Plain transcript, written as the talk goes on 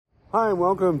Hi, and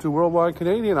welcome to Worldwide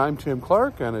Canadian. I'm Tim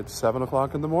Clark, and it's 7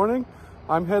 o'clock in the morning.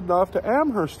 I'm heading off to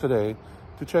Amherst today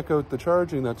to check out the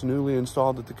charging that's newly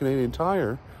installed at the Canadian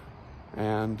Tire,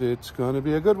 and it's going to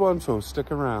be a good one, so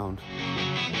stick around.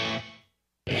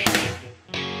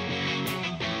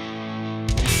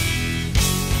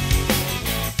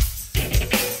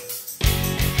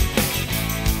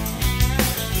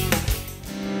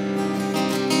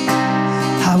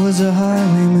 I was a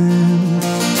highwayman.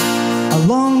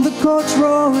 Along the coach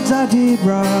roads I did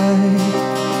ride,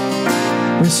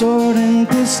 with sword and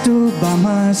pistol by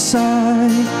my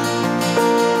side.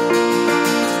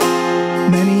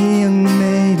 Many a young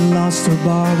maid lost her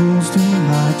baubles to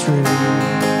my trade.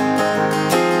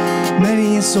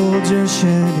 Many a soldier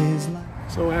shed his life.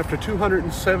 So after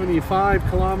 275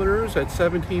 kilometers at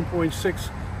 17.6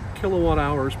 kilowatt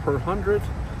hours per 100,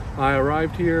 I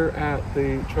arrived here at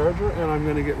the charger, and I'm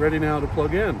going to get ready now to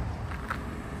plug in.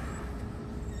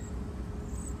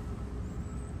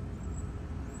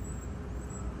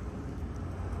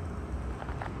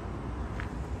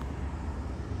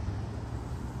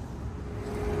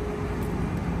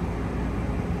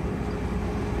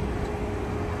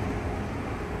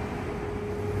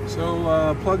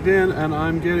 So plugged in, and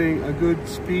I'm getting a good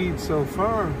speed so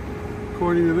far.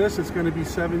 According to this, it's going to be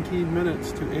 17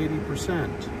 minutes to 80%.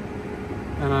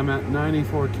 And I'm at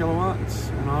 94 kilowatts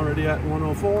and already at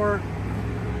 104,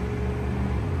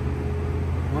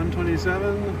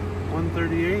 127,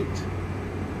 138,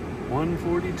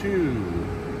 142.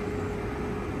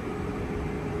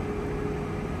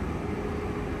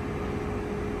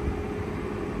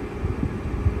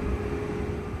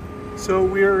 So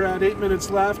we're at 8 minutes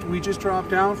left. We just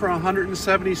dropped down for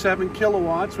 177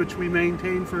 kilowatts, which we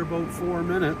maintained for about 4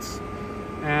 minutes.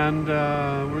 And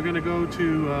we're going to go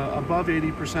to above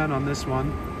 80% on this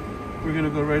one. We're going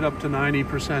to go right up to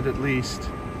 90% at least.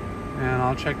 And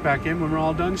I'll check back in when we're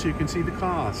all done so you can see the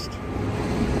cost.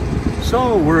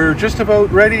 So we're just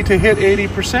about ready to hit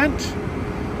 80%.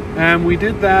 And we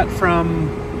did that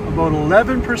from about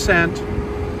 11%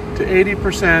 to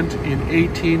 80% in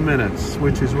 18 minutes,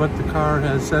 which is what the car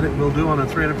has said it will do on a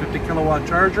 350 kilowatt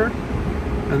charger.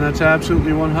 And that's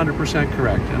absolutely 100%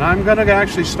 correct. And I'm going to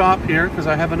actually stop here because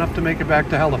I have enough to make it back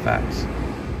to Halifax.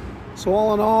 So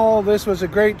all in all, this was a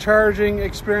great charging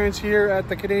experience here at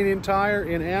the Canadian Tire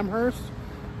in Amherst.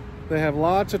 They have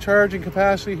lots of charging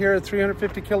capacity here at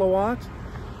 350 kilowatts.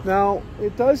 Now,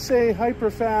 it does say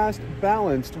hyper-fast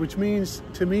balanced, which means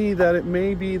to me that it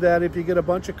may be that if you get a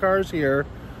bunch of cars here,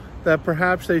 that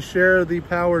perhaps they share the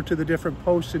power to the different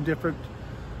posts in different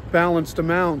balanced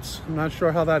amounts. I'm not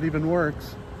sure how that even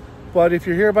works. But if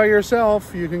you're here by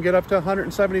yourself, you can get up to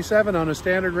 177 on a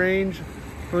standard range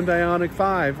Hyundai Ioniq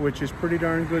 5, which is pretty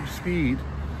darn good speed.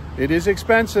 It is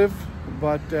expensive,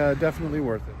 but definitely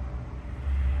worth it.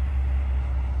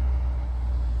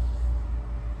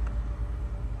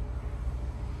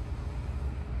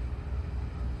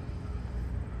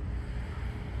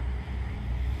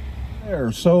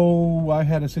 So I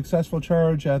had a successful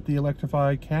charge at the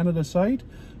Electrify Canada site.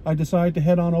 I decided to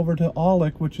head on over to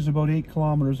Alec, which is about 8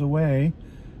 kilometers away,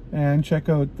 and check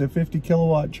out the 50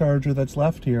 kilowatt charger that's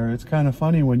left here. It's kind of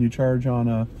funny when you charge on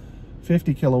a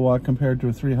 50 kilowatt compared to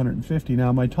a 350.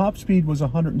 Now my top speed was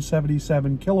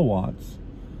 177 kilowatts,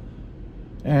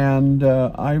 and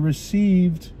I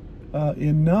received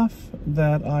enough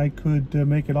that I could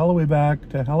make it all the way back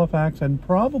to Halifax and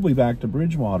probably back to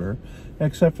Bridgewater,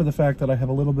 except for the fact that I have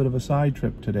a little bit of a side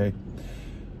trip today.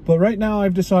 But right now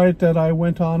I've decided that I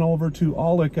went on over to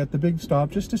Alec at the big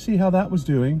stop just to see how that was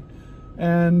doing.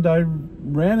 And I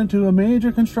ran into a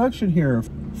major construction here.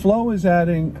 Flow is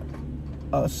adding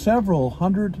several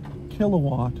 100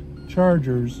 kilowatt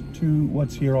chargers to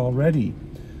what's here already.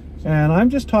 And I'm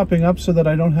just topping up so that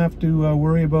I don't have to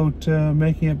worry about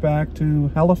making it back to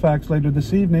Halifax later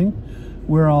this evening,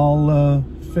 where I'll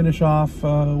finish off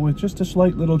with just a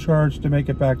slight little charge to make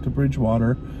it back to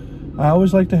Bridgewater. I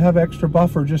always like to have extra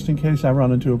buffer just in case I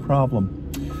run into a problem.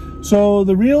 So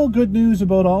the real good news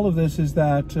about all of this is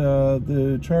that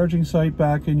the charging site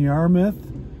back in Yarmouth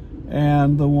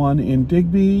and the one in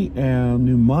Digby and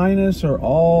New Minas are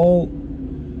all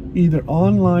either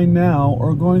online now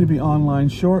or going to be online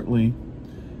shortly,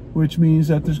 which means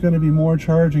that there's going to be more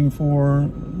charging for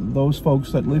those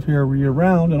folks that live here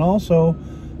year-round and also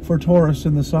for tourists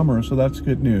in the summer, so that's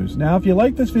good news. Now, if you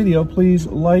like this video, please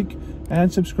like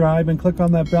and subscribe and click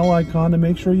on that bell icon to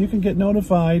make sure you can get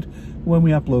notified when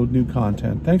we upload new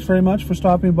content. Thanks very much for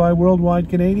stopping by Worldwide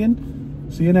Canadian.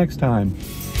 See you next time.